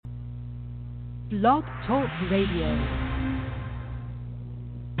Blog Talk Radio.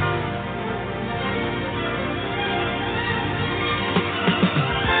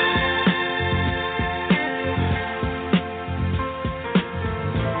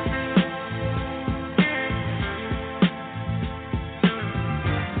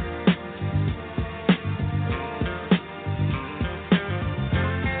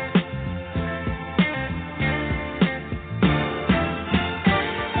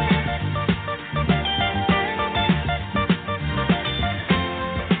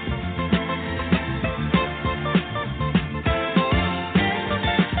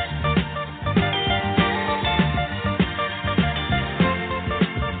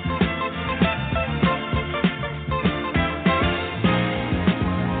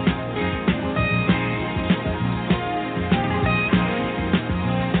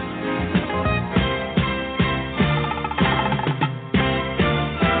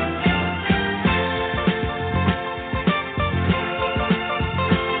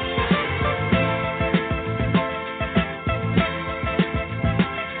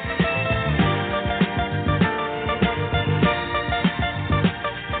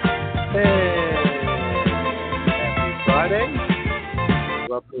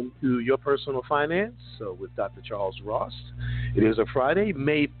 Your Personal Finance with Dr. Charles Ross. It is a Friday,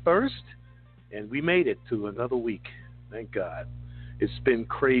 May 1st, and we made it to another week. Thank God. It's been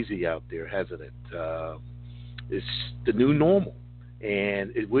crazy out there, hasn't it? It's the new normal,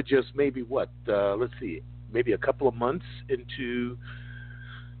 and it would just maybe maybe a couple of months into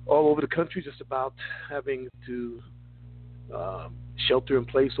all over the country just about having to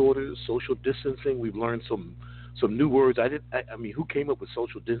shelter-in-place orders, social distancing. We've learned some new words. I mean, who came up with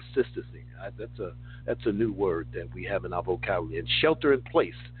social distancing? That's a new word that we have in our vocabulary. And shelter in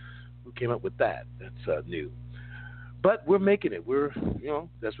place. Who came up with that? That's new. But we're making it.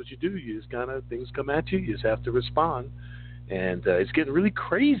 That's what you do. You just things come at you. You just have to respond. And it's getting really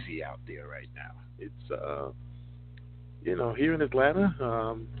crazy out there right now. It's, here in Atlanta,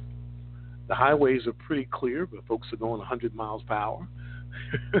 the highways are pretty clear, but folks are going 100 miles per hour.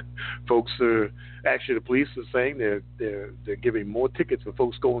 Folks are actually, the police are saying they're giving more tickets for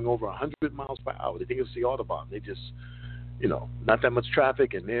folks going over 100 miles per hour. They think it's the Autobahn. They just, not that much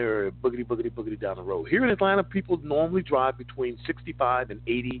traffic, and they're boogity down the road. Here in Atlanta, people normally drive between 65 and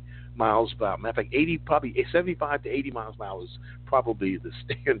 80 miles per hour. Matter of fact, probably 75 to 80 miles per hour is probably the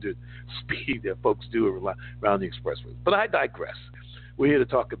standard speed that folks do around the expressways. But I digress. We're here to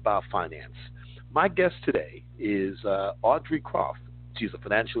talk about finance. My guest today is Audrey Croft. She's a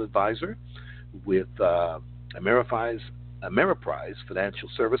financial advisor with Ameriprise Financial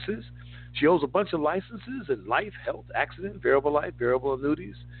Services. She holds a bunch of licenses in life, health, accident, variable life, variable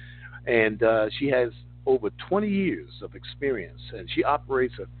annuities, and she has over 20 years of experience, and she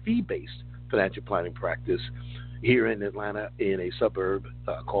operates a fee-based financial planning practice here in Atlanta in a suburb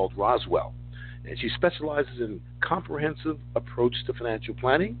called Roswell. And she specializes in comprehensive approach to financial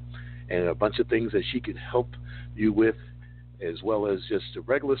planning and a bunch of things that she can help you with, as well as just the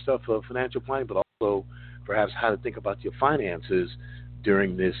regular stuff of financial planning, but also perhaps how to think about your finances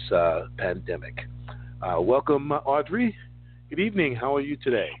during this pandemic. Welcome, Audrey. Good evening. How are you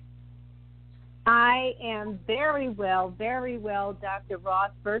today? I am very well, Dr.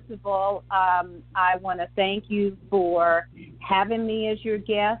 Ross. First of all, I want to thank you for having me as your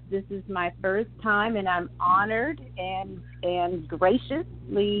guest. This is my first time, and I'm honored and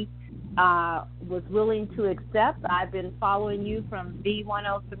graciously was willing to accept. I've been following you from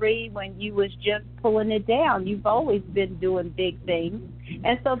V103 when you was just pulling it down. You've always been doing big things.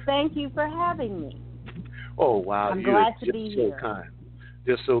 And so thank you for having me. Oh, wow. I'm glad to be here.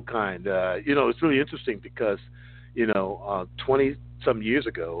 Just so kind. It's really interesting because, 20-some years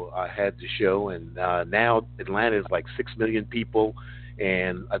ago, I had the show, and now Atlanta is like 6 million people.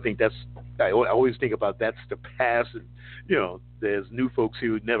 And I think I always think about that's the past. And, there's new folks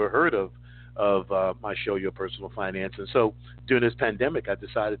who had never heard of my show, Your Personal Finance. And so during this pandemic, I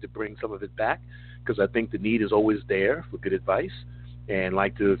decided to bring some of it back because I think the need is always there for good advice, and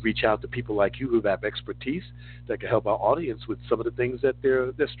like to reach out to people like you who have expertise that can help our audience with some of the things that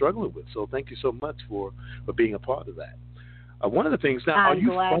they're struggling with. So thank you so much for being a part of that. One of the things now, are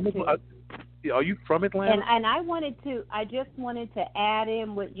you from Atlanta? And I just wanted to add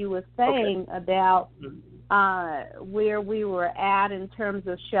in what you were saying about where we were at in terms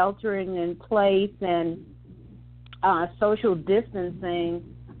of sheltering in place and social distancing,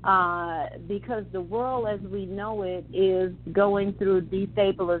 because the world as we know it is going through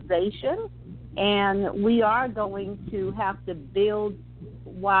destabilization, and we are going to have to build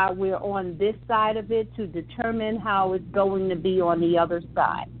while we're on this side of it to determine how it's going to be on the other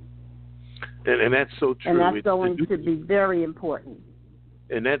side. And that's so true. And that's going to be very important.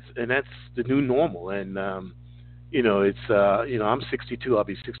 And that's the new normal. And it's I'm 62. I'll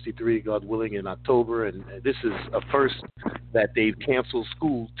be 63, God willing, in October. And this is a first that they've canceled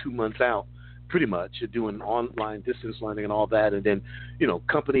school 2 months out, pretty much. You're doing online distance learning and all that. And then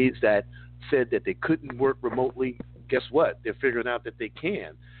companies that said that they couldn't work remotely, guess what? They're figuring out that they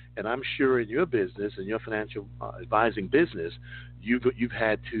can. And I'm sure in your business, in your financial advising business, you've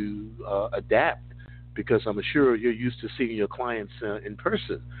had to adapt, because I'm sure you're used to seeing your clients in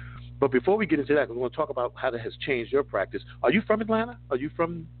person. But before we get into that, we want to talk about how that has changed your practice. Are you from Atlanta? Are you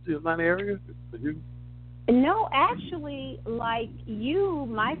from the Atlanta area? No, actually, like you,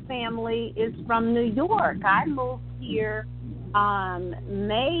 my family is from New York. I moved here.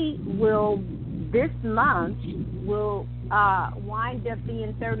 This month will wind up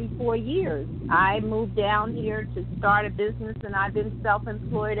being 34 years. I moved down here to start a business, and I've been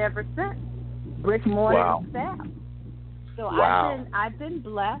self-employed ever since. Brick, mortar, and staff. So I've been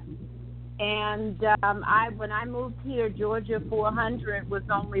blessed. And when I moved here, Georgia 400 was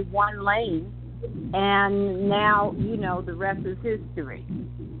only one lane, and now the rest is history.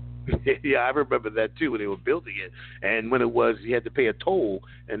 Yeah, I remember that too, when they were building it, and when it was you had to pay a toll,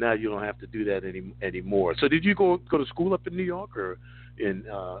 and now you don't have to do that anymore. So did you go to school up in New York, or in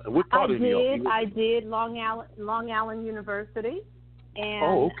what part of New York? I did Long Island University.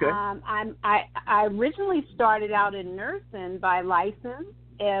 And I originally started out in nursing by license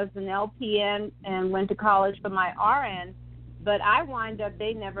as an LPN and went to college for my RN, but I wind up,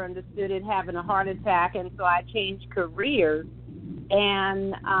 they never understood it, having a heart attack, and so I changed careers,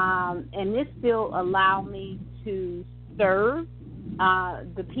 and this still allowed me to serve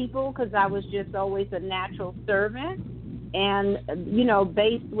the people, because I was just always a natural servant. And,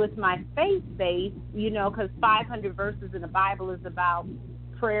 based with my faith base, because 500 verses in the Bible is about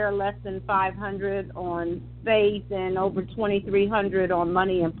prayer, less than 500 on faith, and over 2,300 on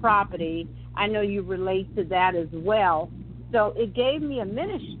money and property. I know you relate to that as well. So it gave me a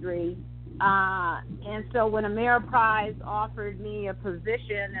ministry. And so when Ameriprise offered me a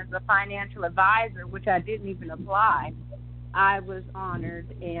position as a financial advisor, which I didn't even apply, I was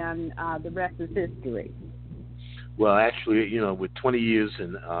honored, and the rest is history. Well, actually, with 20 years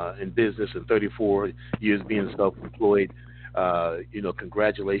in business and 34 years being self-employed,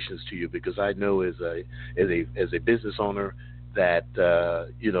 congratulations to you, because I know as a business owner that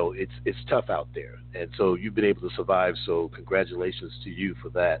it's tough out there, and so you've been able to survive. So congratulations to you for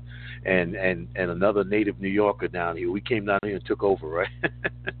that. And another native New Yorker down here. We came down here and took over, right?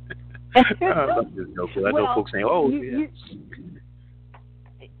 I know folks saying, "Oh, yeah."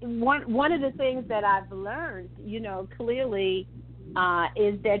 One of the things that I've learned, clearly,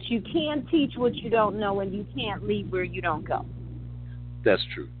 is that you can't teach what you don't know, and you can't lead where you don't go. That's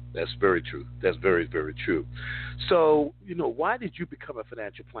true. That's very true. That's very, very true. So, why did you become a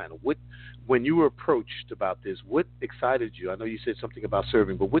financial planner? When you were approached about this, what excited you? I know you said something about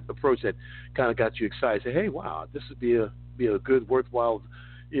serving, but what approach that kind of got you excited? Say, hey, wow, this would be a good, worthwhile,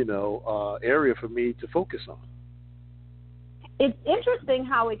 area for me to focus on. It's interesting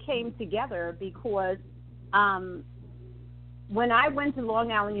how it came together, because when I went to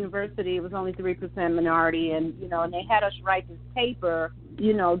Long Island University, it was only 3% minority, and and they had us write this paper,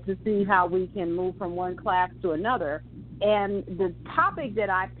 to see how we can move from one class to another. And the topic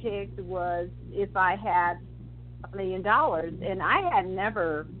that I picked was if I had $1 million, and I had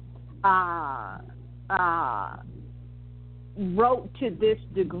never wrote to this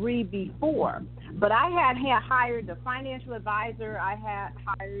degree before. But I had hired a financial advisor, I had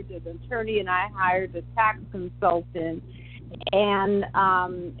hired an attorney, and I hired a tax consultant. And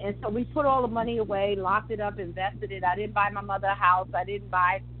so we put all the money away, locked it up, invested it. I didn't buy my mother a house. I didn't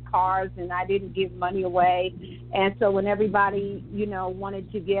buy cars, and I didn't give money away. And so when everybody,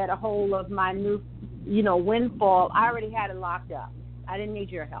 wanted to get a hold of my new, windfall, I already had it locked up. I didn't need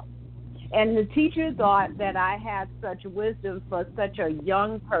your help. And the teacher thought that I had such wisdom for such a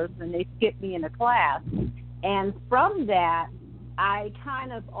young person. They skipped me in a class. And from that, I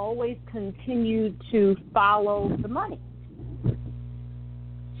kind of always continued to follow the money.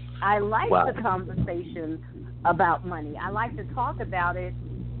 I like the conversation about money. I like to talk about it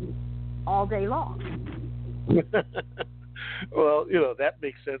all day long. Well, that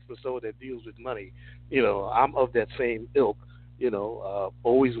makes sense for someone that deals with money. I'm of that same ilk.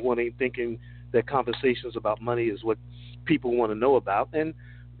 Always thinking that conversations about money is what people want to know about. And,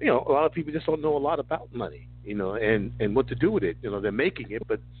 a lot of people just don't know a lot about money, and what to do with it. They're making it,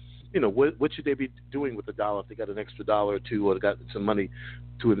 but, what should they be doing with the dollar if they got an extra dollar or two, or they got some money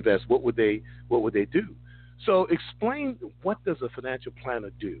to invest? What would they do? So explain, what does a financial planner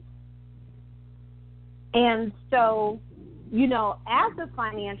do? And so, as a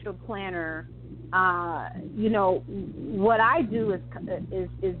financial planner, what I do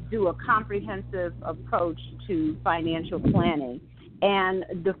is do a comprehensive approach to financial planning. And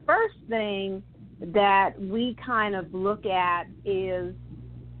the first thing that we kind of look at is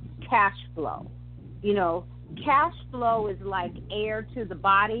cash flow. Cash flow is like air to the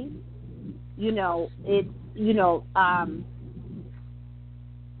body. The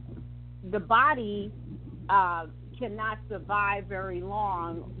body cannot survive very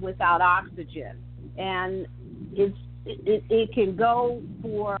long without oxygen, and it can go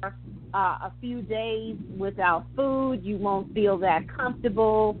for a few days without food. You won't feel that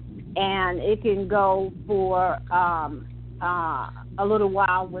comfortable, and it can go for a little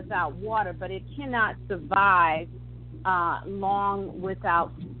while without water, but it cannot survive long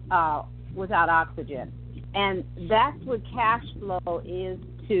without oxygen. And that's what cash flow is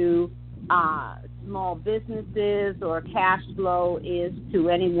to small businesses, or cash flow is to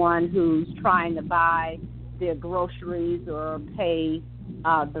anyone who's trying to buy their groceries or pay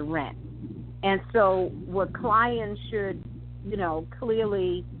the rent. And so what clients should,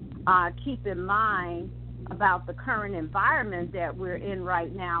 clearly keep in mind about the current environment that we're in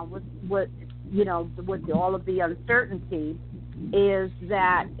right now with all of the uncertainty, is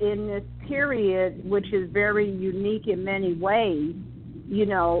that in this period, which is very unique in many ways,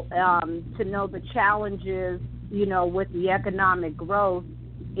 to know the challenges, with the economic growth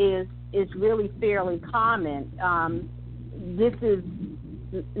is really fairly common. This is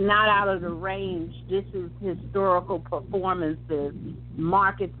not out of the range. This is historical performances.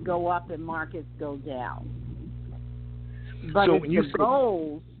 Markets go up and markets go down. But so it's the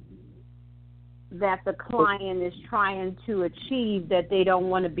goals that the client is trying to achieve that they don't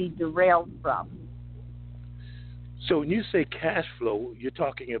want to be derailed from. So when you say cash flow, you're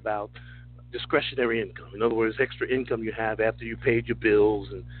talking about discretionary income. In other words, extra income you have after you paid your bills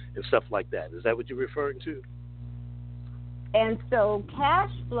and stuff like that. Is that what you're referring to? And so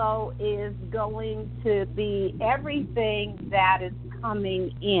cash flow is going to be everything that is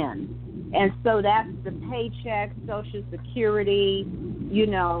coming in. And so that's the paycheck, Social Security,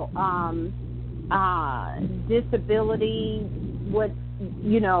 disability,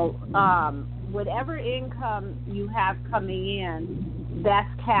 whatever income you have coming in, that's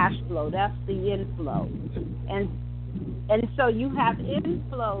cash flow. That's the inflow. And so you have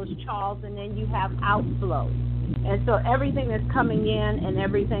inflows, Charles, and then you have outflows. And so everything that's coming in and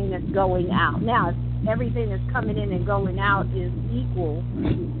everything that's going out. Now, if everything that's coming in and going out is equal,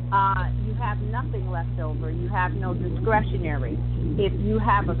 you have nothing left over. You have no discretionary. If you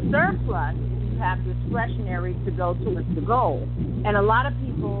have a surplus, you have discretionary to go towards the goal. And a lot of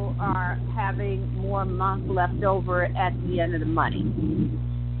people are having more month left over at the end of the money.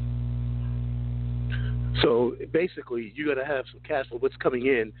 So basically, you got to have some cash flow, what's coming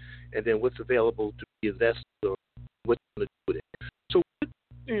in, and then what's available to be invested, or what you're going to do with it. So,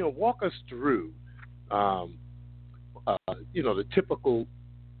 walk us through, the typical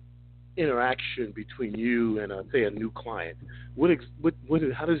interaction between you and, say, a new client. How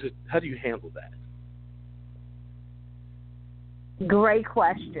do you handle that? Great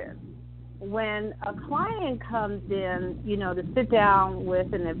question. When a client comes in, to sit down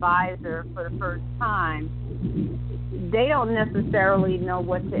with an advisor for the first time, they don't necessarily know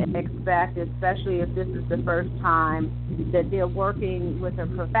what to expect, especially if this is the first time that they're working with a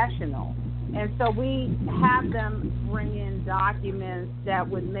professional. And so we have them bring in documents that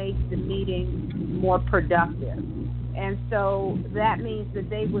would make the meeting more productive. And so that means that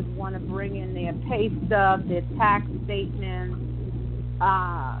they would want to bring in their pay stub, their tax statements,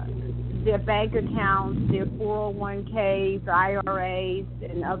 their bank accounts, their 401ks, IRAs,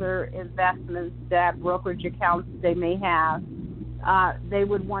 and other investments, that brokerage accounts they may have. They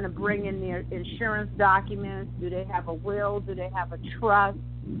would want to bring in their insurance documents. Do they have a will? Do they have a trust?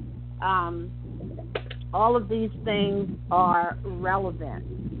 All of these things are relevant.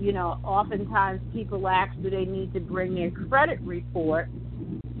 Oftentimes people ask, do they need to bring their credit report?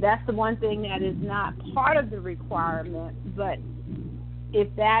 That's the one thing that is not part of the requirement, but if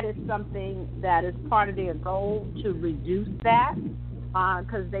that is something that is part of their goal, to reduce that,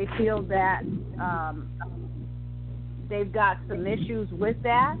 because they feel that they've got some issues with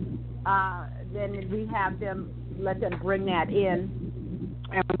that, then we have them, let them bring that in,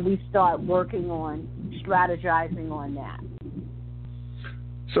 and we start working on strategizing on that.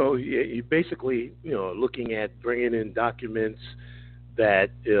 So you basically, looking at bringing in documents that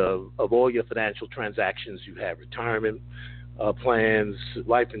of all your financial transactions you have, retirement plans,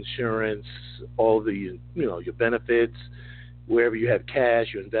 life insurance, all the, your benefits, wherever you have cash,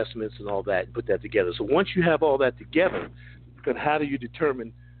 your investments, and all that, and put that together. So once you have all that together, then how do you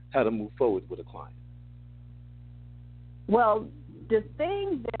determine how to move forward with a client? Well, the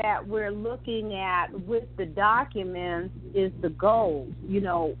thing that we're looking at with the documents is the goals.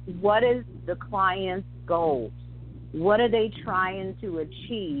 What is the client's goals? What are they trying to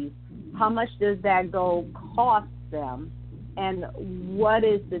achieve? How much does that goal cost them? And what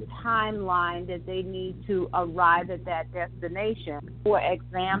is the timeline that they need to arrive at that destination? For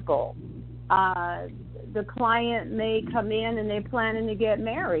example, the client may come in and they're planning to get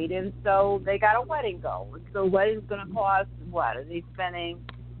married, and so they got a wedding goal. And so wedding's going to cost what? Are they spending,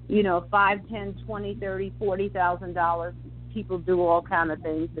 $5, $10, $20, $30, $40,000? People do all kind of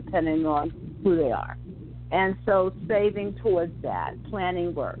things depending on who they are. And so saving towards that,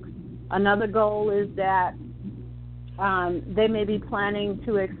 planning works. Another goal is that they may be planning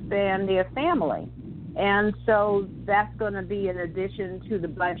to expand their family. And so that's going to be in addition to the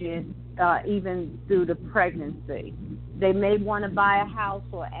budget, even through the pregnancy. They may want to buy a house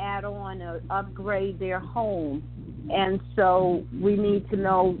or add on or upgrade their home. And so we need to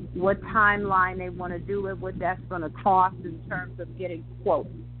know what timeline they want to do it, what that's going to cost in terms of getting quotes.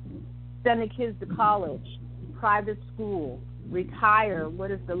 Send the kids to college, private school, retire,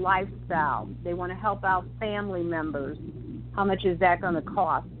 what is the lifestyle? They want to help out family members. How much is that going to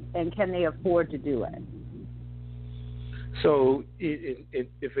cost, and can they afford to do it? So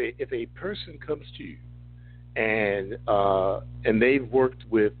if a person comes to you and they've worked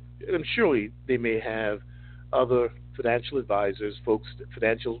with, and surely they may have other financial advisors, folks,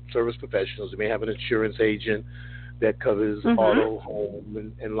 financial service professionals. They may have an insurance agent that covers auto,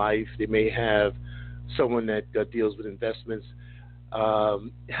 home, and life. They may have someone that deals with investments.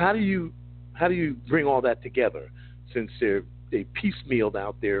 How do you bring all that together, since they piecemealed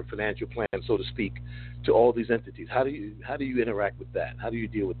out their financial plan, so to speak, to all these entities? How do you interact with that? How do you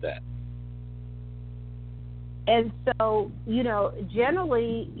deal with that? And so,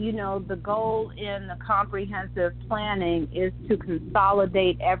 generally, the goal in the comprehensive planning is to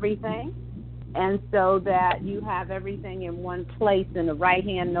consolidate everything, and so that you have everything in one place and the right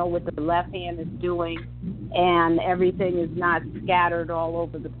hand know what the left hand is doing, and everything is not scattered all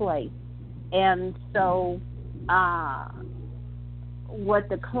over the place. And so what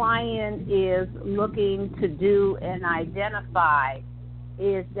the client is looking to do and identify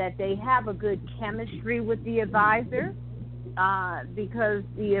is that they have a good chemistry with the advisor, because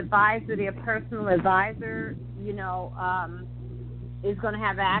the advisor, their personal advisor, is going to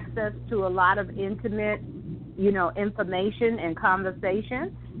have access to a lot of intimate, information and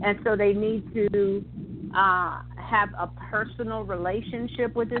conversation. And so they need to have a personal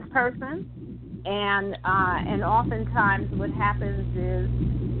relationship with this person. And oftentimes what happens is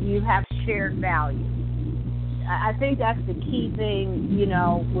you have shared values. I think that's the key thing,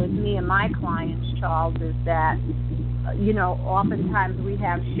 with me and my clients, Charles, is that, oftentimes we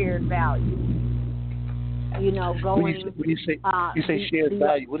have shared values. Going when you say shared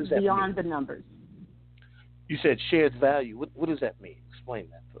value, what does that mean? Beyond the numbers. You said shared value. What does that mean? Explain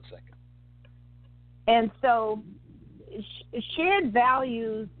that for a second. And so shared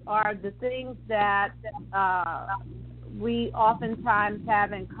values are the things that we oftentimes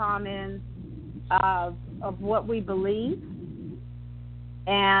have in common of what we believe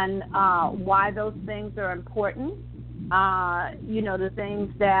and why those things are important. The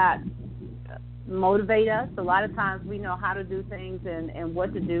things that motivate us. A lot of times we know how to do things and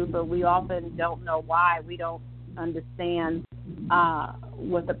what to do, but we often don't know why. We don't understand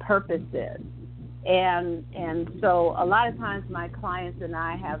what the purpose is. And so a lot of times my clients and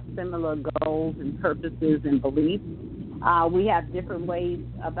I have similar goals and purposes and beliefs. We have different ways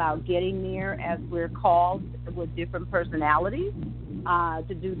about getting there, as we're called with different personalities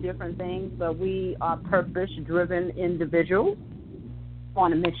to do different things, but we are purpose-driven individuals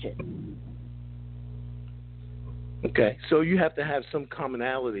on a mission. Okay, so you have to have some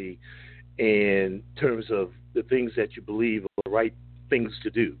commonality in terms of the things that you believe are the right things to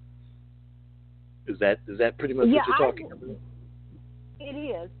do. Is that pretty much what you're talking about? It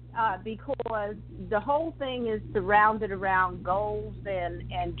is, because the whole thing is surrounded around goals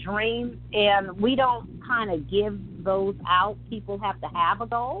and dreams, and we don't kind of give those out. People have to have a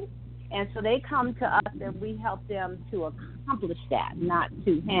goal, and so they come to us and we help them to accomplish that, not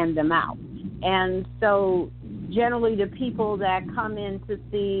to hand them out. And so generally the people that come in to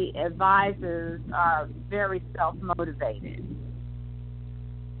see advisors are very self-motivated.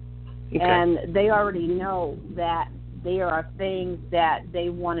 Okay. And they already know that there are things that they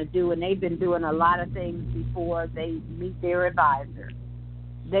want to do, and they've been doing a lot of things before they meet their advisor.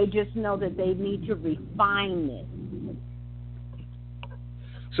 They just know that they need to refine this.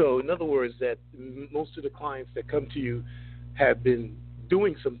 So, in other words, that most of the clients that come to you have been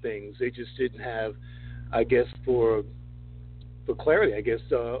doing some things. They just didn't have, I guess, for clarity, I guess,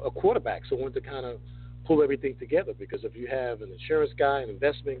 a quarterback, someone to kind of pull everything together. Because if you have an insurance guy, an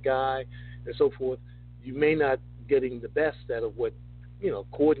investment guy, and so forth, you may not getting the best out of what,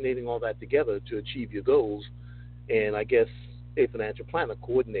 coordinating all that together to achieve your goals. And I guess a financial planner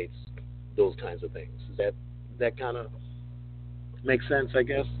coordinates those kinds of things. Does that kind of make sense, I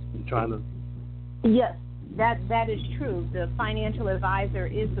guess? I'm trying to... Yes, that is true. The financial advisor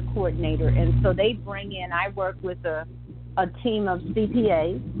is the coordinator, and so they bring in, I work with a team of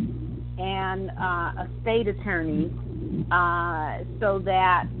CPAs and a state attorney so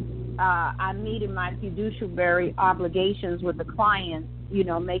that I'm meeting my fiduciary obligations with the client,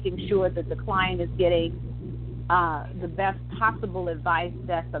 making sure that the client is getting the best possible advice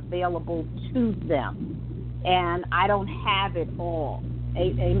that's available to them. And I don't have it all.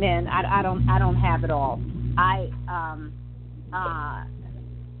 Amen. I don't have it all. I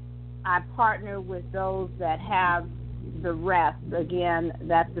partner with those that have the rest. Again,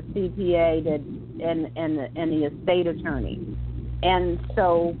 that's the CPA and the estate attorney. And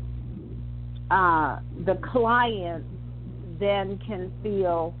so the client then can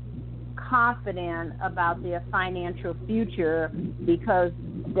feel confident about their financial future because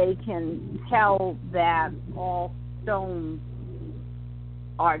they can tell that all stones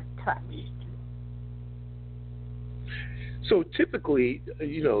are touched. So typically,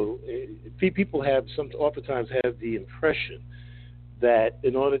 people oftentimes have the impression that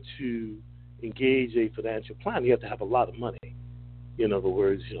in order to engage a financial plan, you have to have a lot of money. In other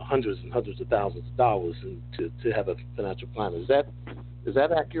words, hundreds and hundreds of thousands of dollars to have a financial plan. Is that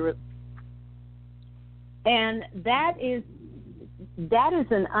accurate? And that is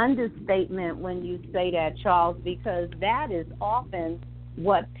an understatement when you say that, Charles, because that is often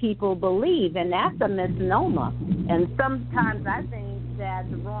what people believe, and that's a misnomer. And sometimes I think that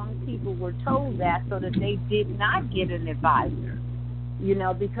the wrong people were told that so that they did not get an advisor.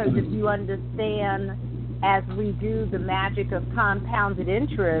 Because if you understand, as we do, the magic of compounded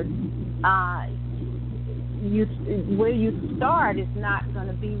interest, where you start is not going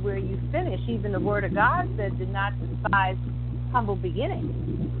to be where you finish. Even the Word of God said, "Do not despise humble beginnings."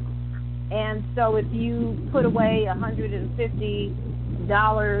 And so, if you put away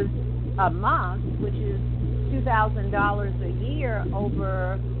 $150 a month, which is $2,000 a year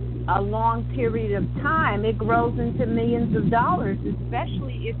over a long period of time, it grows into millions of dollars,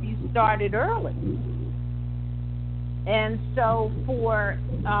 especially if you started early. And so, for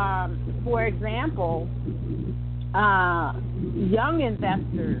example, young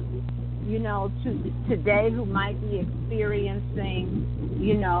investors, today who might be experiencing,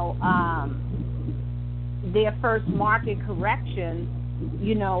 their first market correction,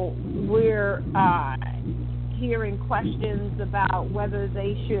 we're hearing questions about whether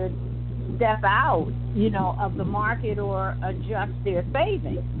they should step out, of the market or adjust their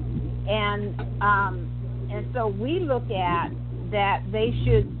savings. And so we look at that they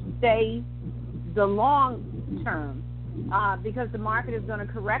should stay the long term because the market is going to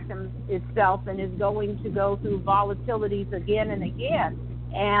correct itself and is going to go through volatilities again and again.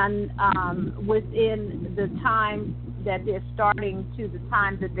 And within the time that they're starting to the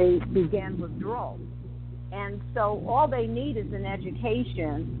time that they began withdrawal. And so all they need is an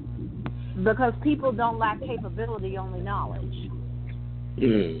education because people don't lack capability, only knowledge.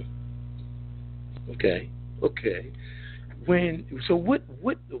 Okay.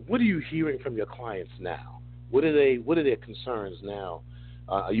 What are you hearing from your clients now? What are their concerns now?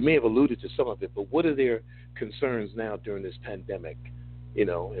 You may have alluded to some of it, but what are their concerns now during this pandemic? In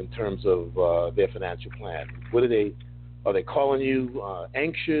terms of their financial plan. Are they calling you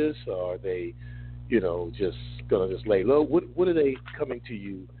anxious? Or are they, just gonna lay low? What are they coming to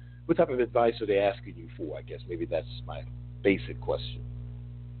you? What type of advice are they asking you for? I guess maybe that's my basic question.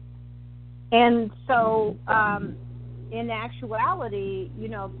 And so, in actuality,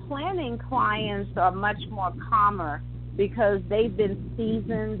 planning clients are much more calmer because they've been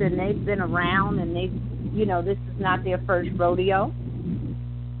seasoned and they've been around and this is not their first rodeo.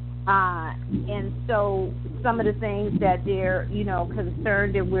 And so some of the things that they're,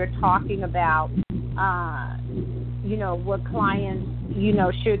 concerned that we're talking about, what clients,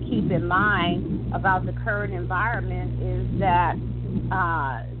 should keep in mind about the current environment is that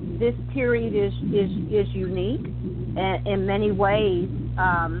this period is unique in many ways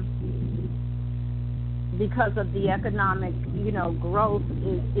because of the economic, growth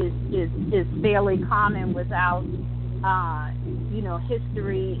is fairly common without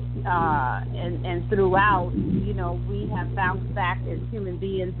history and throughout, we have bounced back as human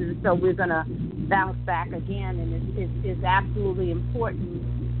beings, and so we're going to bounce back again. And it's absolutely important,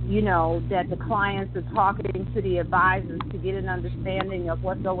 that the clients are talking to the advisors to get an understanding of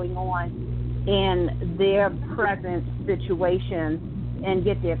what's going on in their present situation and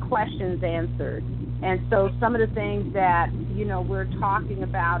get their questions answered. And so some of the things that, we're talking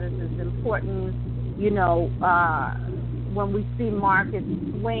about is important, when we see markets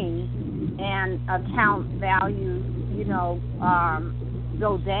swing and account values,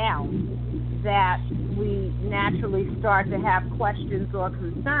 go down, that we naturally start to have questions or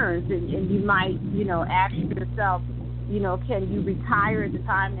concerns. And you might, ask yourself, can you retire at the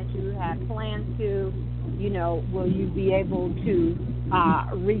time that you had planned to? Will you be able to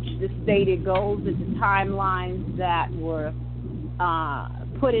reach the stated goals at the timelines that were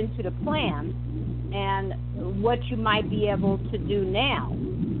put into the plan, and what you might be able to do now.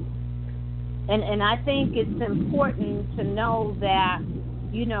 And I think it's important to know that,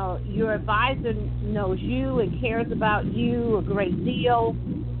 your advisor knows you and cares about you a great deal,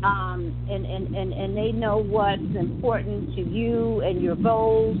 and they know what's important to you and your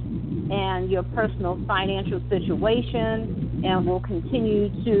goals and your personal financial situation, and will continue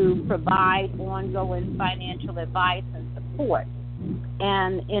to provide ongoing financial advice and support.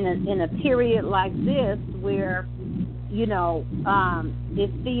 And in a period like this where, it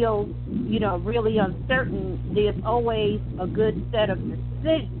feels, really uncertain, there's always a good set of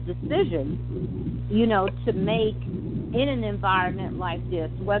decisions, to make in an environment like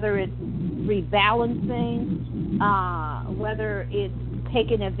this, whether it's rebalancing, whether it's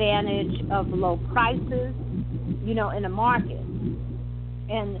taking advantage of low prices, in the market.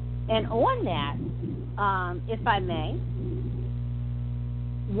 And on that, if I may,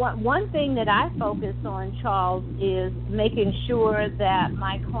 one thing that I focus on, Charles, is making sure that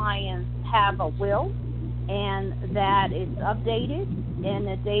my clients have a will and that it's updated and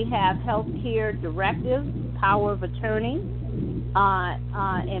that they have health care directives, power of attorney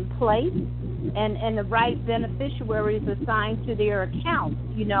in place, and the right beneficiaries assigned to their accounts.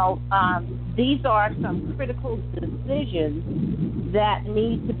 These are some critical decisions that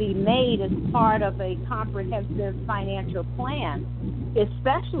need to be made as part of a comprehensive financial plan,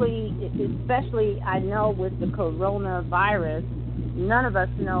 especially I know with the coronavirus, none of us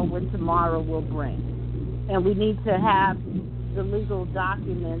know what tomorrow will bring. And we need to have the legal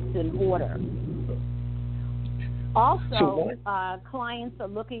documents in order. Also, clients are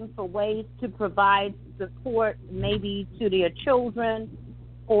looking for ways to provide support maybe to their children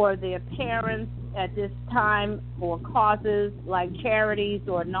or their parents at this time for causes like charities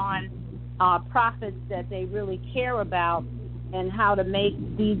or non-profits that they really care about, and how to make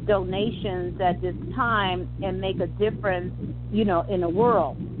these donations at this time and make a difference, in the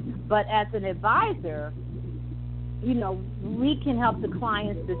world. But as an advisor, we can help the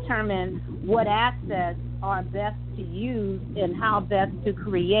clients determine what assets are best to use and how best to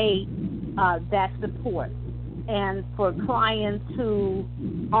create that support. And for clients who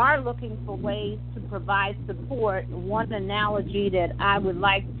are looking for ways to provide support, one analogy that I would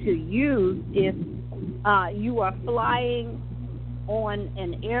like to use is you are flying on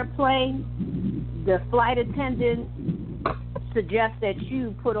an airplane, the flight attendant suggests that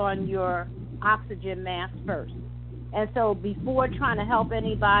you put on your oxygen mask first. And so before trying to help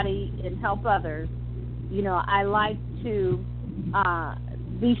anybody and help others, I like to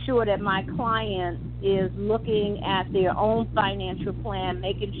be sure that my client is looking at their own financial plan,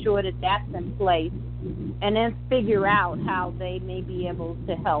 making sure that that's in place, and then figure out how they may be able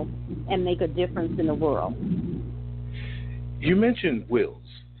to help and make a difference in the world. You mentioned wills,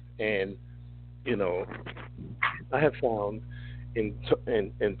 and I have found in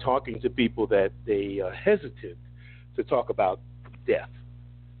talking to people that they are hesitant to talk about death.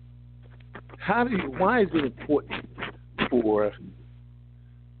 Why is it important for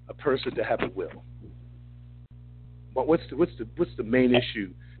a person to have a will? What's the main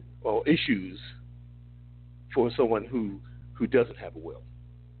issue or issues for someone who doesn't have a will?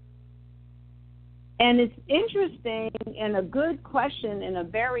 And it's interesting and a good question and a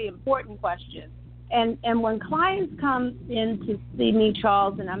very important question. And when clients come in to see me,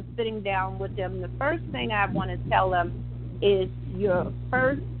 Charles, and I'm sitting down with them, the first thing I want to tell them is your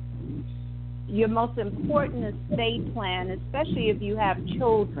most important estate plan, especially if you have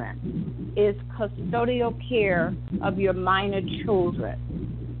children, is custodial care of your minor children.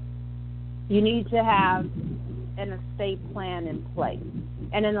 You need to have an estate plan in place.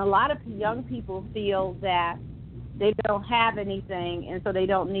 And then a lot of young people feel that they don't have anything, and so they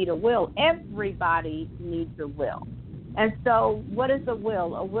don't need a will. Everybody needs a will. And so what is a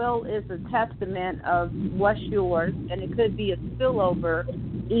will? A will is a testament of what's yours, and it could be a spillover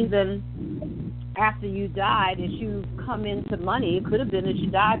even after you died as you come into money. It could have been as you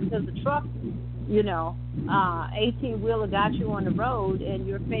died because the truck, 18-wheeler got you on the road and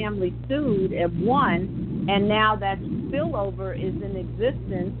your family sued and won, and now that spillover is in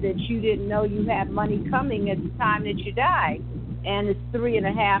existence that you didn't know you had money coming at the time that you died, and it's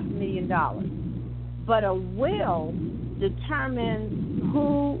 $3.5 million. But a will determines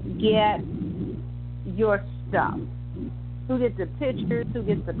who gets your stuff, who gets the pictures, who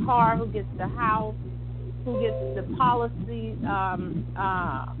gets the car, who gets the house, who gets the policy,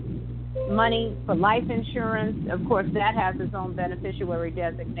 money for life insurance. Of course, that has its own beneficiary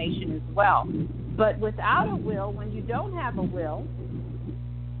designation as well. But without a will, when you don't have a will,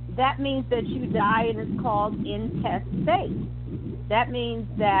 that means that you die, and it's called intestate. That means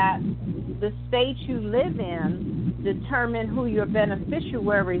that the state you live in determine who your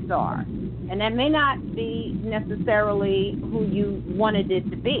beneficiaries are. And that may not be necessarily who you wanted it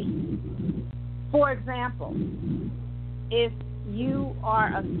to be. For example, if you are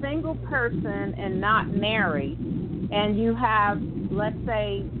a single person and not married, and you have, let's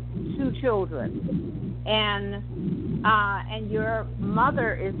say, 2 children, and your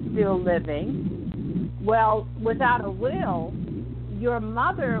mother is still living, well, without a will, your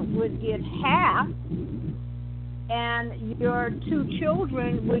mother would get half, and your 2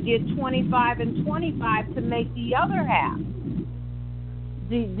 children would get 25 and 25 to make the other half.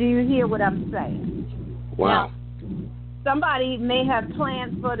 Do you hear what I'm saying? Wow. Now, somebody may have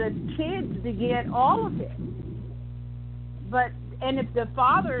planned for the kids to get all of it. And if the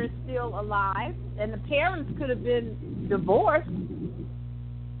father is still alive, and the parents could have been divorced,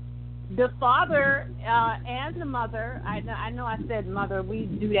 the father and the mother, I know I said mother, we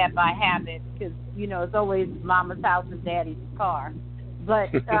do that by habit because, it's always mama's house and daddy's car. But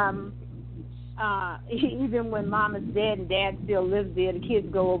even when mama's dead and dad still lives there, the kids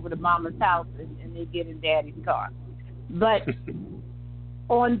go over to mama's house and they get in daddy's car. But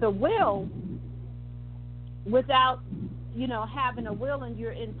on the will, without, having a will and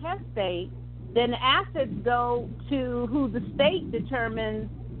you're intestate, then the assets go to who the state determines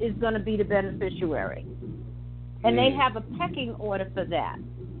is going to be the beneficiary. And they have a pecking order for that.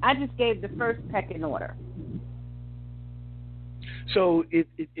 I just gave the first pecking order. So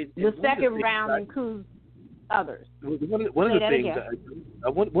the second round includes others. One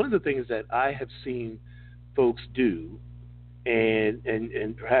of the things that I have seen folks do,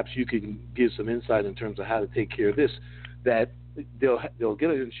 and perhaps you can give some insight in terms of how to take care of this, that they'll get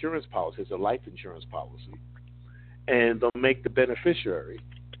an insurance policy, it's a life insurance policy, and they'll make the beneficiary,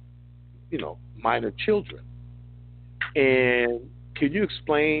 minor children. And can you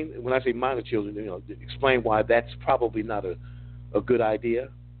explain, when I say minor children, explain why that's probably not a good idea?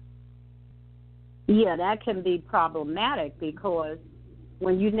 Yeah, that can be problematic because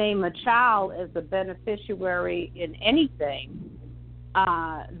when you name a child as a beneficiary in anything,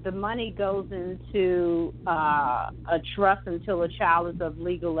 the money goes into a trust until a child is of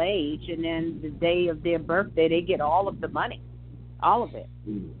legal age, and then the day of their birthday, they get all of the money, all of it,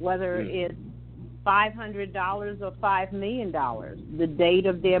 whether it's $500 or $5 million, the date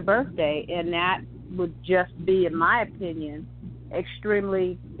of their birthday, and that would just be, in my opinion,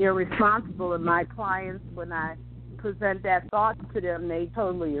 extremely irresponsible. And my clients, when I present that thought to them, they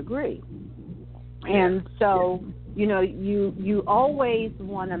totally agree. And so, you always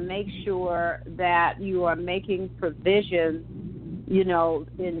want to make sure that you are making provisions,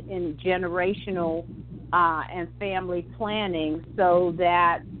 in generational and family planning so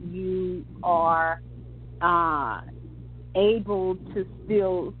that you are able to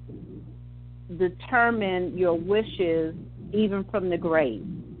still determine your wishes even from the grave.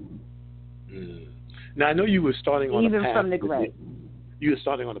 Now, I know you were starting on even from the grave. You were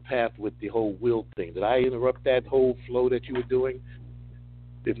starting on a path with the whole will thing. Did I interrupt that whole flow that you were doing?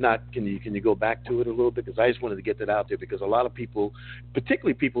 If not, can you go back to it a little bit? Because I just wanted to get that out there, because a lot of people,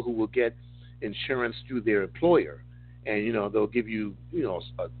 particularly people who will get insurance through their employer, and they'll give you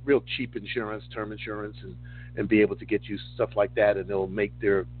a real cheap insurance, term insurance, and be able to get you stuff like that, and they'll make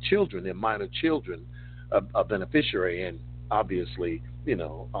their children, their minor children, a beneficiary. And obviously, they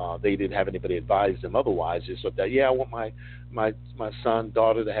didn't have anybody advise them otherwise. Just so that, I want my son,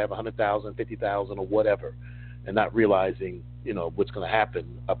 daughter to have $100,000, $50,000, or whatever, and not realizing what's going to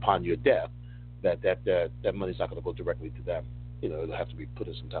happen upon your death, that money's not going to go directly to them. It'll have to be put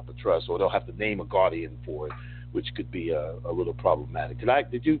in some type of trust, or they'll have to name a guardian for it, which could be a little problematic.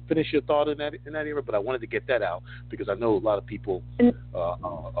 Did you finish your thought in that area? But I wanted to get that out because I know a lot of people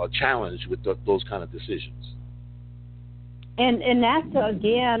are challenged with those kind of decisions. And that's,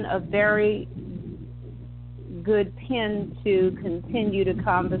 again, a very good pin to continue the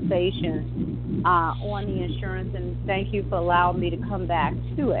conversation on the insurance, and thank you for allowing me to come back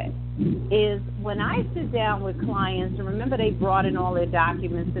to it, is when I sit down with clients, and remember they brought in all their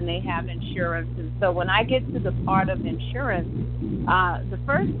documents and they have insurance, and so when I get to the part of insurance, the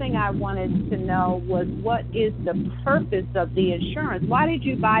first thing I wanted to know was, what is the purpose of the insurance? Why did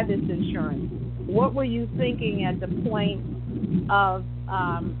you buy this insurance? What were you thinking at the point of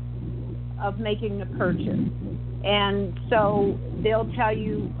making the purchase? And so they'll tell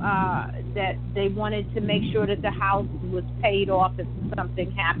you that they wanted to make sure that the house was paid off if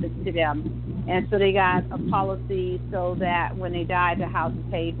something happened to them. And so they got a policy so that when they died, the house was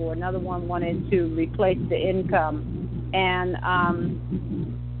paid for. Another one wanted to replace the income and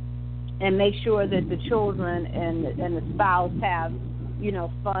make sure that the children and the spouse have,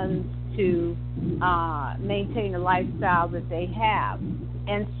 funds to maintain the lifestyle that they have.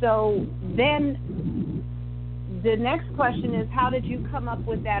 And so then the next question is, how did you come up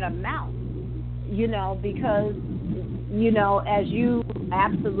with that amount? Because, as you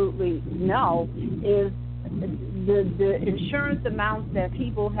absolutely know, is the insurance amounts that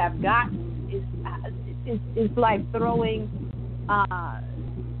people have gotten is like throwing,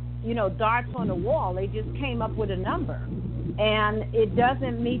 darts on the wall. They just came up with a number, and it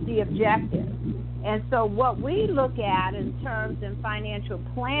doesn't meet the objective. And so what we look at in terms of financial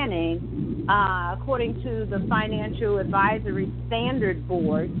planning, according to the Financial Advisory Standard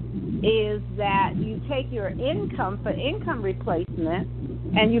Board, is that you take your income for income replacement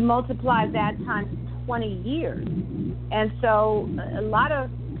and you multiply that times 20 years. And so a lot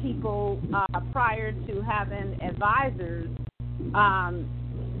of people, prior to having advisors,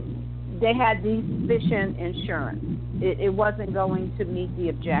 they had deficient insurance. It wasn't going to meet the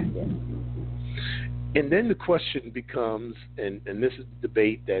objective. And then the question becomes, and this is the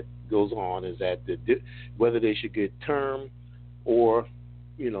debate that goes on, is that whether they should get term or,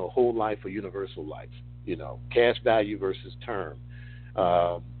 whole life or universal life, cash value versus term,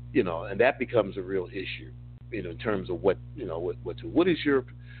 and that becomes a real issue, in terms of what is your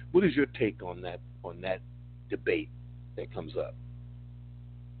take on that debate that comes up?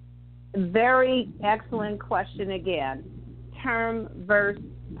 Very excellent question again. Term versus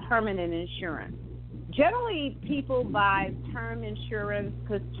permanent insurance. Generally, people buy term insurance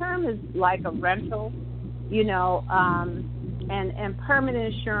because term is like a rental, and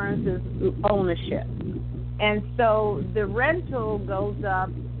permanent insurance is ownership. And so the rental goes up,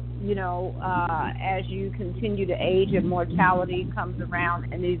 as you continue to age and mortality comes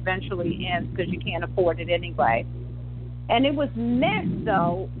around, and it eventually ends because you can't afford it anyway. And it was meant,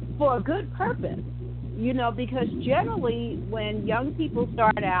 though, for a good purpose, because generally when young people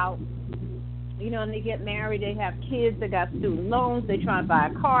start out, and they get married, they have kids, they got student loans, they try to buy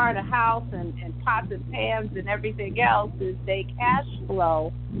a car, a house, and pots and pans and everything else, is their cash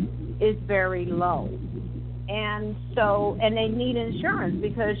flow is very low. And so, and they need insurance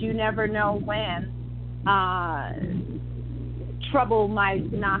because you never know when trouble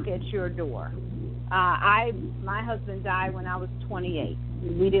might knock at your door. My husband died when I was 28.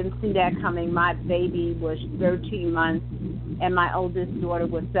 We didn't see that coming. My baby was 13 months, and my oldest daughter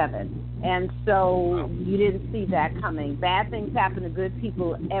was 7. And so you didn't see that coming. Bad things happen to good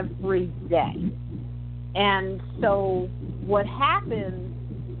people every day. And so what happens,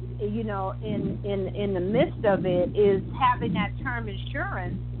 in the midst of it, is having that term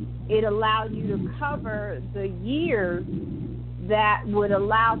insurance. It allows you to cover the years that would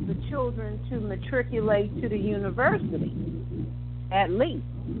allow the children to matriculate to the university, at least,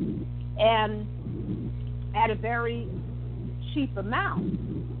 and at a very cheap amount.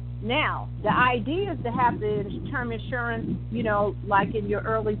 Now, the idea is to have the term insurance, like in your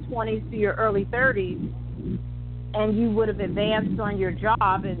early 20s to your early 30s, and you would have advanced on your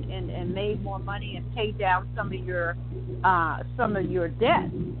job and made more money and paid down some of your debt.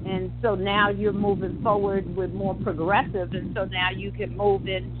 And so now you're moving forward with more progressive, and so now you can move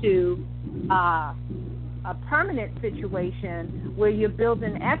into a permanent situation where you're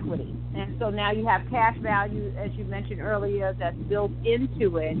building equity. And so now you have cash value, as you mentioned earlier, that's built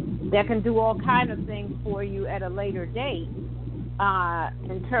into it that can do all kinds of things for you at a later date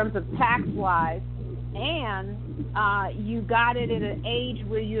in terms of tax-wise. And you got it at an age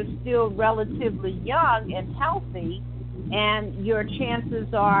where you're still relatively young and healthy, and your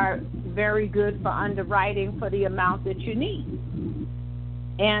chances are very good for underwriting for the amount that you need.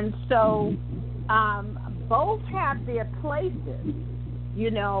 And so both have their places.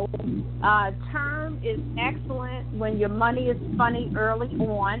 Term is excellent when your money is funny early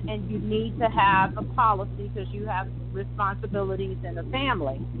on and you need to have a policy because you have responsibilities in a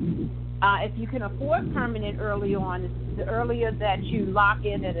family. If you can afford permanent early on, the earlier that you lock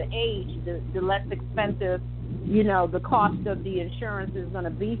in at an age, the less expensive, the cost of the insurance is going to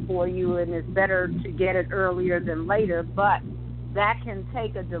be for you, and it's better to get it earlier than later, but that can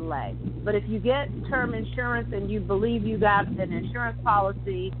take a delay. But if you get term insurance and you believe you got an insurance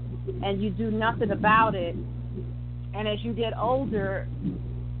policy and you do nothing about it, and as you get older,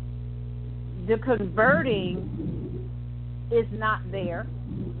 the converting is not there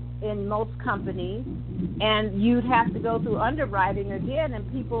in most companies, and you'd have to go through underwriting again,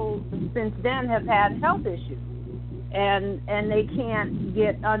 and people since then have had health issues, and they can't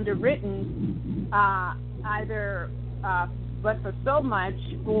get underwritten either but for so much,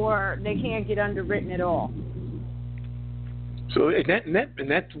 or they can't get underwritten at all. So and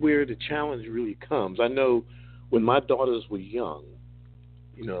that's where the challenge really comes. I know when my daughters were young,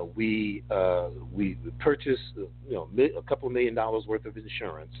 we purchased a couple of $1 million worth of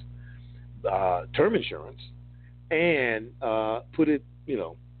insurance, term insurance, and put it,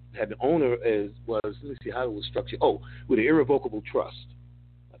 had the owner let me see how it was structured. With an irrevocable trust.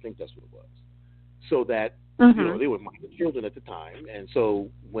 I think that's what it was. So that they were minor children at the time, and so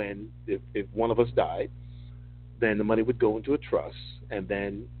if one of us died, then the money would go into a trust, and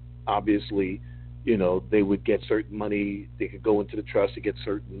then obviously, they would get certain money. They could go into the trust to get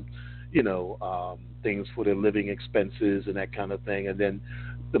certain, things for their living expenses and that kind of thing, and then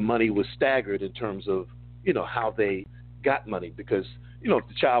the money was staggered in terms of, how they got money, because if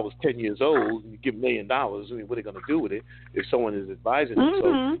the child was 10 years old and you give $1 million, what are they going to do with it if someone is advising them?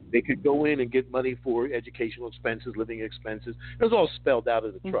 So they could go in and get money for educational expenses, living expenses. It was all spelled out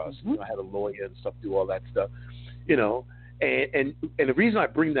in the trust. I had a lawyer and stuff do all that stuff, and the reason I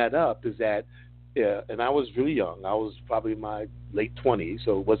bring that up is that, and I was really young. I was probably in my late 20s,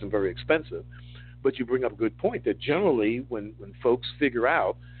 so it wasn't very expensive. But you bring up a good point that generally when folks figure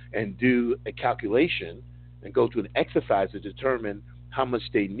out and do a calculation and go through an exercise to determine how much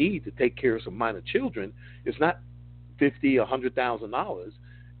they need to take care of some minor children, it's not $50,000 or $100,000.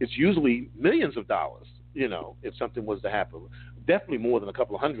 It's usually millions of dollars. If something was to happen, definitely more than a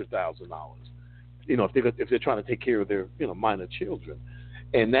couple of $100,000. If they're trying to take care of their minor children,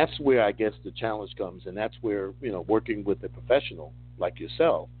 and that's where I guess the challenge comes, and that's where working with a professional like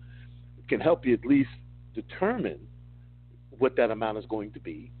yourself can help you at least determine what that amount is going to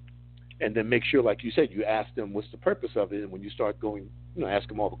be. And then make sure, like you said, you ask them what's the purpose of it. And when you start going, ask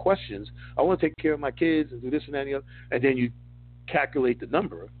them all the questions, I want to take care of my kids and do this and that and the other. And then you calculate the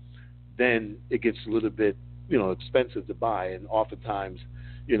number, then it gets a little bit, expensive to buy. And oftentimes,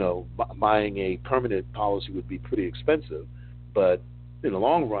 buying a permanent policy would be pretty expensive. But in the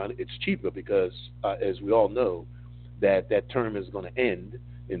long run, it's cheaper because, as we all know, that term is going to end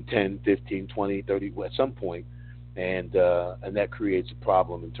in 10, 15, 20, 30, at some point. And that creates a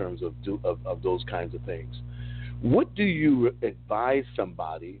problem in terms of those kinds of things. What do you advise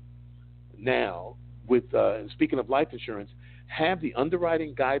somebody now with, and speaking of life insurance, have the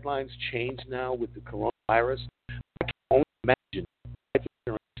underwriting guidelines changed now with the coronavirus? I can only imagine life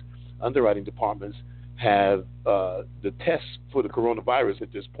insurance underwriting departments have the tests for the coronavirus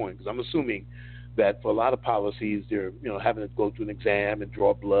at this point, because I'm assuming that for a lot of policies, they're having to go through an exam and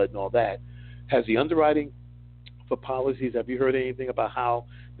draw blood and all that. Has the underwriting for policies, have you heard anything about how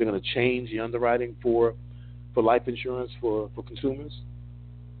they're going to change the underwriting for life insurance for consumers?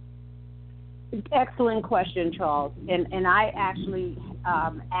 Excellent question, Charles. And I actually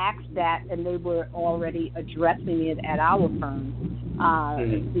asked that, and they were already addressing it at our firm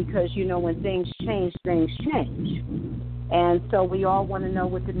because, when things change, things change. And so we all want to know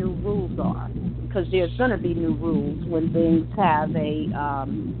what the new rules are, because there's going to be new rules when things have a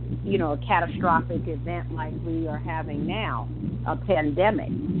catastrophic event like we are having now, a pandemic.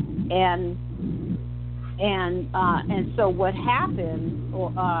 And so what happened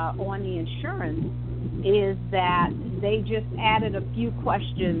on the insurance is that they just added a few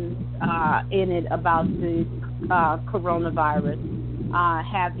questions in it about the coronavirus.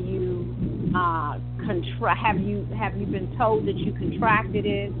 Have you been told that you contracted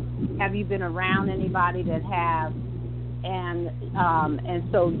it? Have you been around anybody that have? And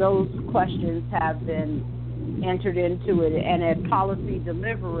so those questions have been entered into it. And at policy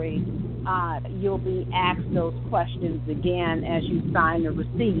delivery, you'll be asked those questions again as you sign the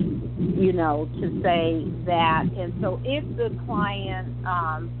receipt, to say that. And so if the client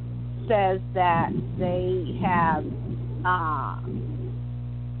says that they have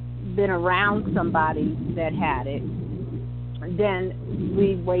been around somebody that had it, then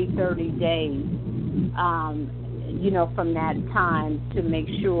we wait 30 days, from that time to make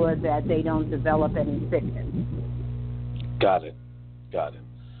sure that they don't develop any sickness. Got it.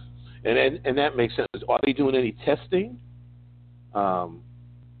 And that makes sense. Are they doing any testing?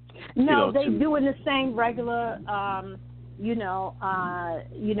 No, they're doing the same regular,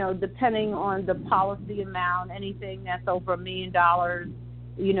 depending on the policy amount, anything that's over $1 million,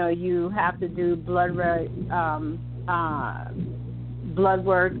 you have to do blood work,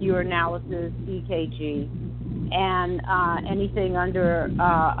 urinalysis, EKG, and anything under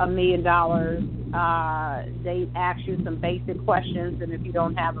 $1 million, they ask you some basic questions, and if you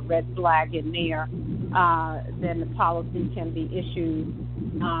don't have a red flag in there, then the policy can be issued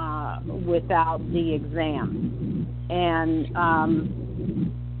without the exam.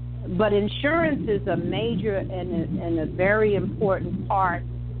 But insurance is a major and a very important part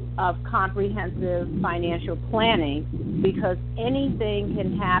of comprehensive financial planning, because anything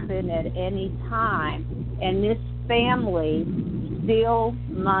can happen at any time, and this family still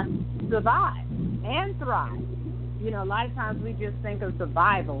must survive and thrive. A lot of times we just think of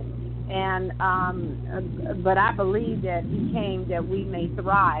survival, but I believe that he came that we may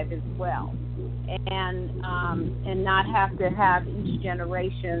thrive as well, and not have to have each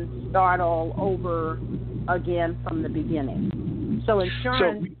generation start all over again from the beginning. So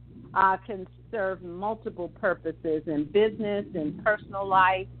insurance can serve multiple purposes in business and personal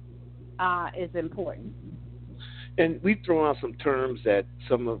life is important. And we've thrown out some terms that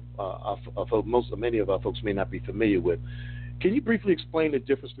many of our folks may not be familiar with. Can you briefly explain the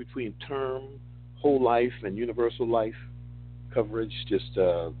difference between term, whole life, and universal life coverage? Just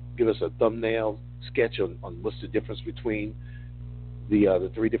give us a thumbnail sketch on what's the difference between the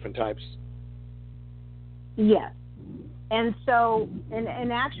three different types. Yes. And so,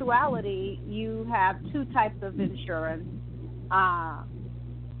 in actuality, you have two types of insurance,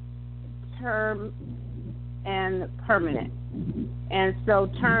 term and permanent. And so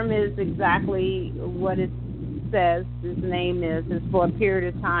term is exactly what it says. Its name is. It's for a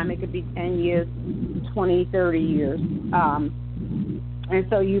period of time. It could be 10 years, 20, 30 years. And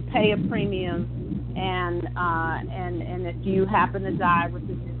so you pay a premium, and if you happen to die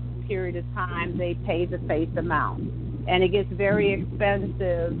within this period of time, they pay the face amount. And it gets very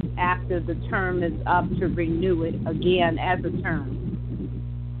expensive after the term is up to renew it again as a term.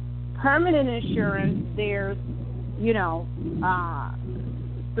 Permanent insurance, there's,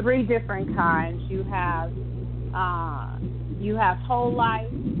 three different kinds. You have whole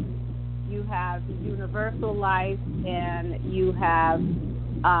life, you have universal life, and you have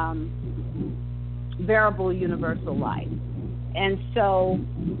variable universal life. And so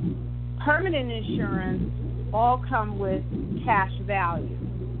permanent insurance all come with cash value.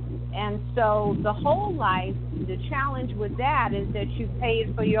 And so the whole life, the challenge with that is that you pay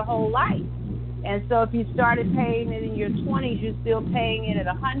it for your whole life. And so if you started paying it in your 20s, you're still paying it at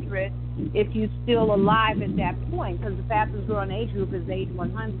 100 if you're still alive at that point, because the fastest growing age group is age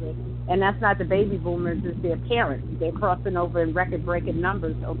 100. And that's not the baby boomers, it's their parents. They're crossing over in record-breaking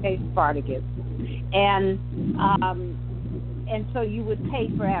numbers, okay, Spartacus. And so you would pay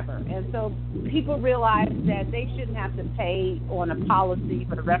forever. And so people realized that they shouldn't have to pay on a policy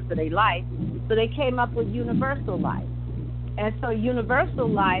for the rest of their life, so they came up with universal life. And so universal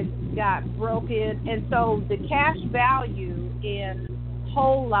life got broken, and so the cash value in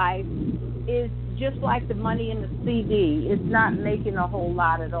whole life is just like the money in the CD. It's not making a whole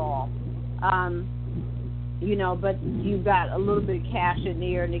lot at all. But you got a little bit of cash in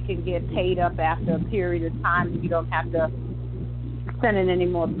there, and it can get paid up after a period of time. You don't have to send in any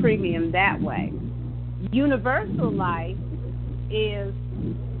more premium that way. Universal life is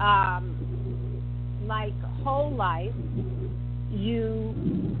like whole life. You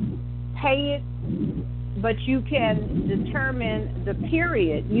pay it, but you can determine the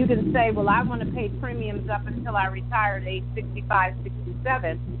period. You can say, well, I want to pay premiums up until I retire at age 65,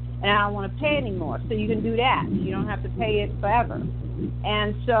 67, and I don't want to pay anymore. So you can do that. You don't have to pay it forever.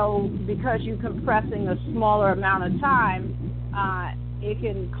 And so because you're compressing a smaller amount of time, it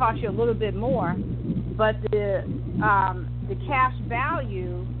can cost you a little bit more, but the cash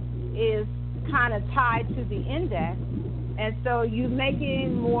value is kind of tied to the index, and so you're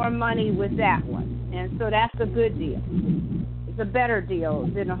making more money with that one, and so that's a good deal. It's a better deal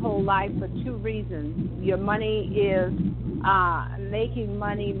than a whole life for two reasons. Your money is making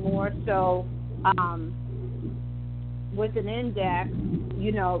money more so with an index,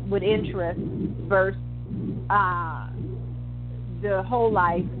 with interest versus the whole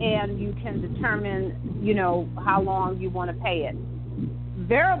life, and you can determine, how long you want to pay it.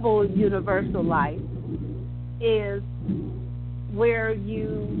 Variable universal life is where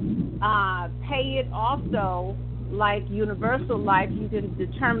you pay it also like universal life. You can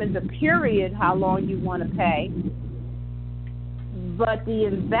determine the period, how long you want to pay. But the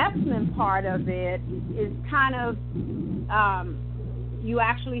investment part of it is kind of, you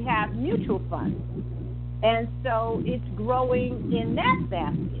actually have mutual funds. And so it's growing in that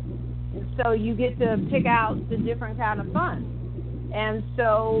basket. And so you get to pick out the different kind of funds. And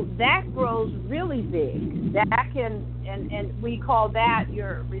so that grows really big. That can, and we call that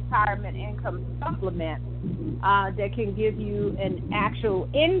your retirement income supplement, that can give you an actual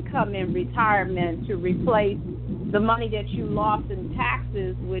income in retirement to replace the money that you lost in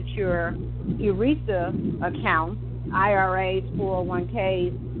taxes with your ERISA accounts, IRAs,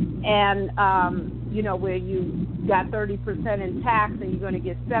 401ks, and, where you got 30% in tax and you're going to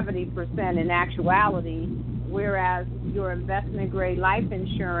get 70% in actuality, whereas your investment-grade life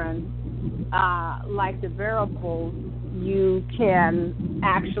insurance, like the variables, you can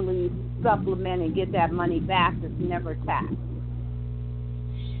actually supplement and get that money back that's never taxed.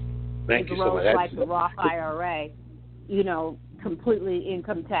 Thank you so much. Like the Roth IRA, completely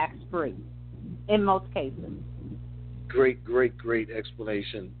income tax-free in most cases. Great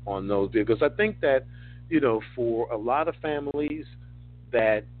explanation on those, because I think that, for a lot of families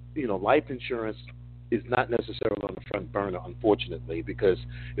that, life insurance is not necessarily on the front burner, unfortunately, because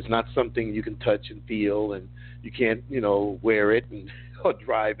it's not something you can touch and feel, and you can't, wear it and or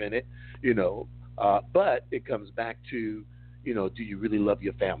drive in it, but it comes back to, do you really love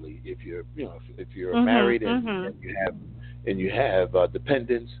your family? If you're, if you're married and you have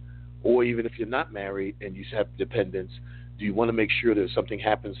dependents, or even if you're not married and you have dependents, do you want to make sure that if something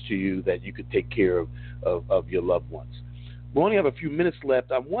happens to you that you could take care of your loved ones? We only have a few minutes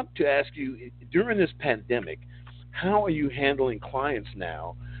left. I want to ask you, during this pandemic, how are you handling clients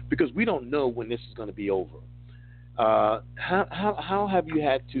now? Because we don't know when this is going to be over. How have you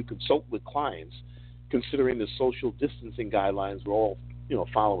had to consult with clients, considering the social distancing guidelines we're all,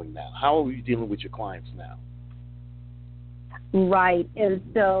 following now? How are you dealing with your clients now? Right, and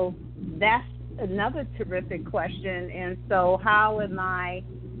so that's another terrific question. And so how am I,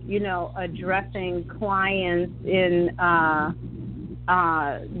 addressing clients in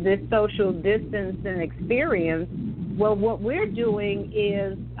this social distancing experience? Well, what we're doing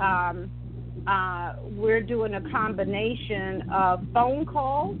is we're doing a combination of phone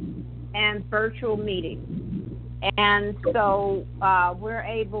calls and virtual meetings. And so we're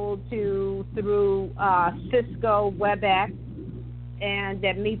able to, through Cisco WebEx, and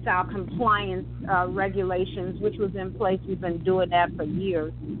that meets our compliance regulations, which was in place. We've been doing that for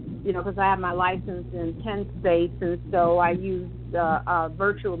years, because I have my license in 10 states, and so I use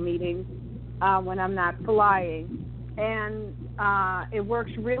virtual meetings when I'm not flying. And it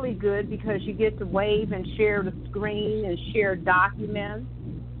works really good because you get to wave and share the screen and share documents.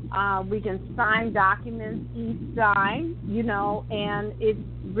 We can sign documents, e-sign, and it's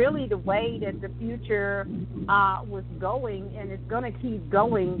really the way that the future was going, and it's going to keep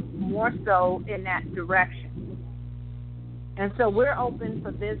going more so in that direction. And so we're open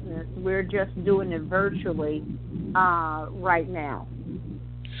for business. We're just doing it virtually right now.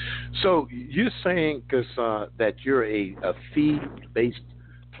 So you're saying, that you're a fee-based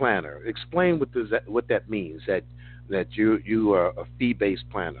planner. Explain what that means, that you are a fee-based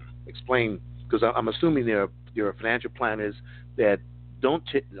planner. Explain, because I'm assuming there are financial planners that don't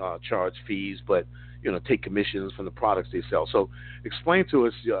charge fees, but take commissions from the products they sell. So explain to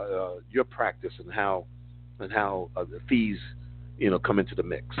us your practice and how the fees come into the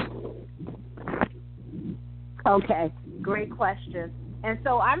mix. Okay, great question. And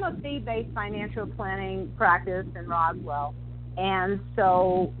so I'm a fee-based financial planning practice in Roswell. And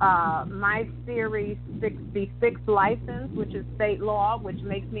so my Series 66 license, which is state law, which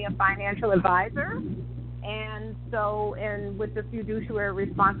makes me a financial advisor, and so, and with the fiduciary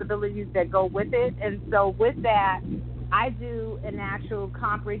responsibilities that go with it. And so with that, I do an actual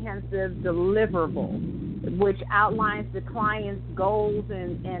comprehensive deliverable, which outlines the client's goals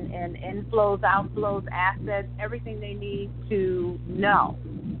and inflows, outflows, assets, everything they need to know.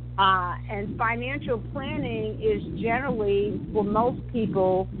 And financial planning is generally, for most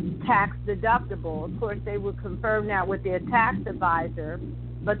people, tax deductible. Of course, they would confirm that with their tax advisor,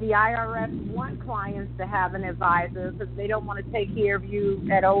 but the IRS want clients to have an advisor because they don't want to take care of you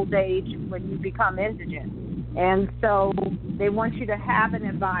at old age when you become indigent. And so they want you to have an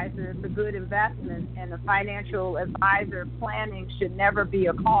advisor. It's a good investment, and a financial advisor planning should never be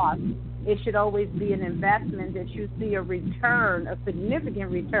a cost. It should always be an investment that you see a return, a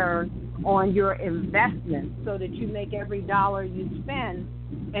significant return on your investment, so that you make every dollar you spend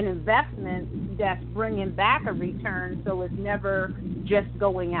an investment that's bringing back a return, so it's never just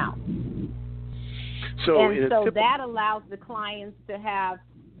going out. So That allows the clients to have,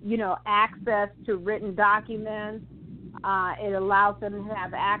 access to written documents. It allows them to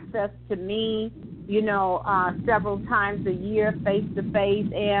have access to me, several times a year, face to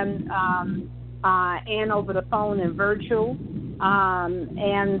face, and over the phone and virtual.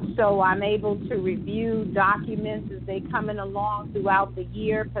 And so I'm able to review documents as they coming along throughout the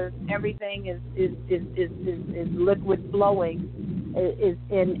year, because everything is liquid flowing.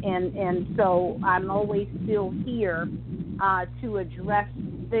 And so I'm always still here to address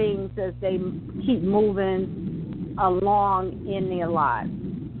things as they keep moving along in their lives.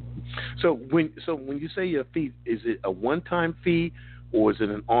 So when you say your fee, is it a one-time fee, or is it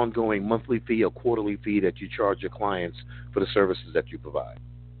an ongoing monthly fee or quarterly fee that you charge your clients for the services that you provide?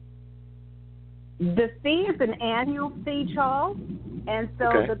 The fee is an annual fee, Charles, and so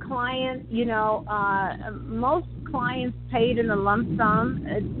okay. The client, most clients paid in a lump sum.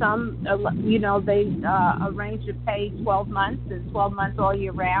 Some, they arrange to pay 12 months, and 12 months all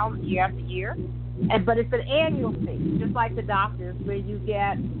year round, year after year. But it's an annual fee, just like the doctors, where you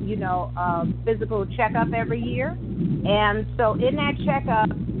get, a physical checkup every year. And so in that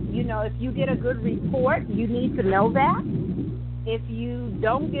checkup, if you get a good report, you need to know that. If you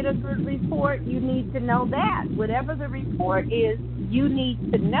don't get a good report, you need to know that. Whatever the report is, you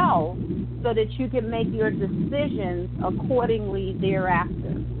need to know so that you can make your decisions accordingly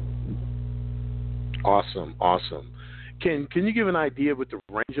thereafter. Awesome. Can you give an idea with the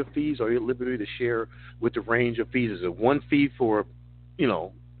range of fees? Are you at liberty to share with the range of fees? Is it one fee for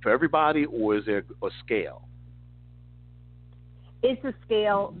everybody, or is there a scale? It's a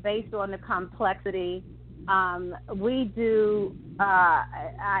scale based on the complexity. We do,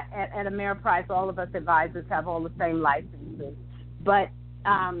 at Ameriprise, all of us advisors have all the same licenses. But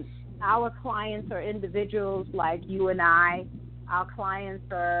our clients are individuals like you and I. Our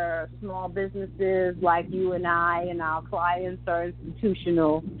clients are small businesses like you and I, and our clients are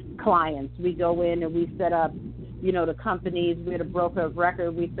institutional clients. We go in and we set up, the companies. We're the broker of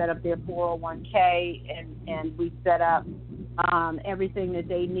record. We set up their 401k, and we set up everything that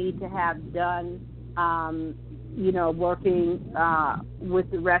they need to have done, working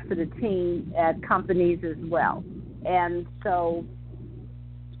with the rest of the team at companies as well. And so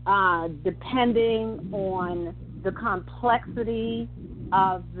depending on the complexity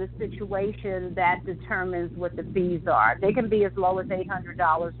of the situation, that determines what the fees are. They can be as low as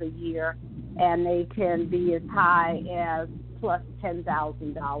 $800 a year, and they can be as high as plus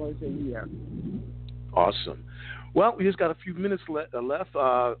 $10,000 a year. Awesome. Well, we just got a few minutes left.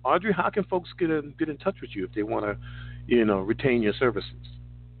 Audrey, how can folks get in touch with you if they want to, retain your services?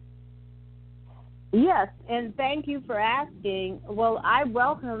 Yes, and thank you for asking. Well, I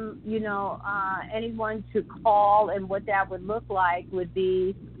welcome, anyone to call, and what that would look like would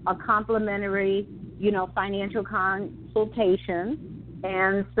be a complimentary, financial consultation.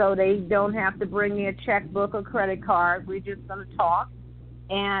 And so they don't have to bring me a checkbook or credit card. We're just going to talk.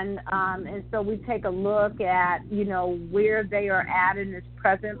 And so we take a look at, where they are at in this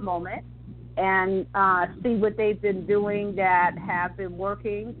present moment, and see what they've been doing that have been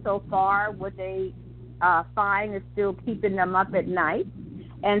working so far, what they find is still keeping them up at night.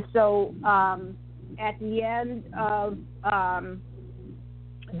 And so at the end of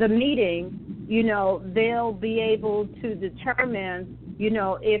the meeting, they'll be able to determine,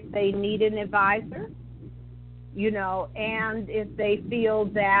 if they need an advisor, and if they feel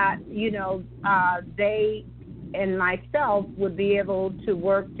that, they and myself would be able to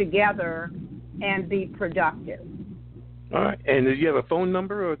work together and be productive. All right. And do you have a phone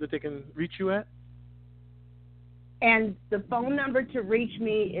number or that they can reach you at? And the phone number to reach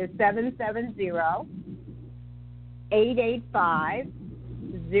me is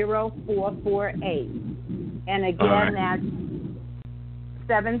 770-885-0448. And again, right. That's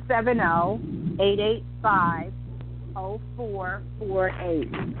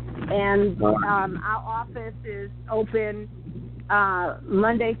 770-885-0448. And our office is open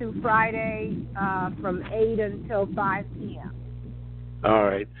Monday through Friday from 8 until 5 p.m. All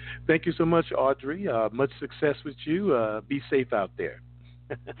right. Thank you so much, Audrey. Much success with you. Be safe out there.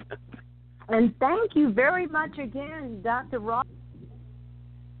 And thank you very much again, Dr. Ross.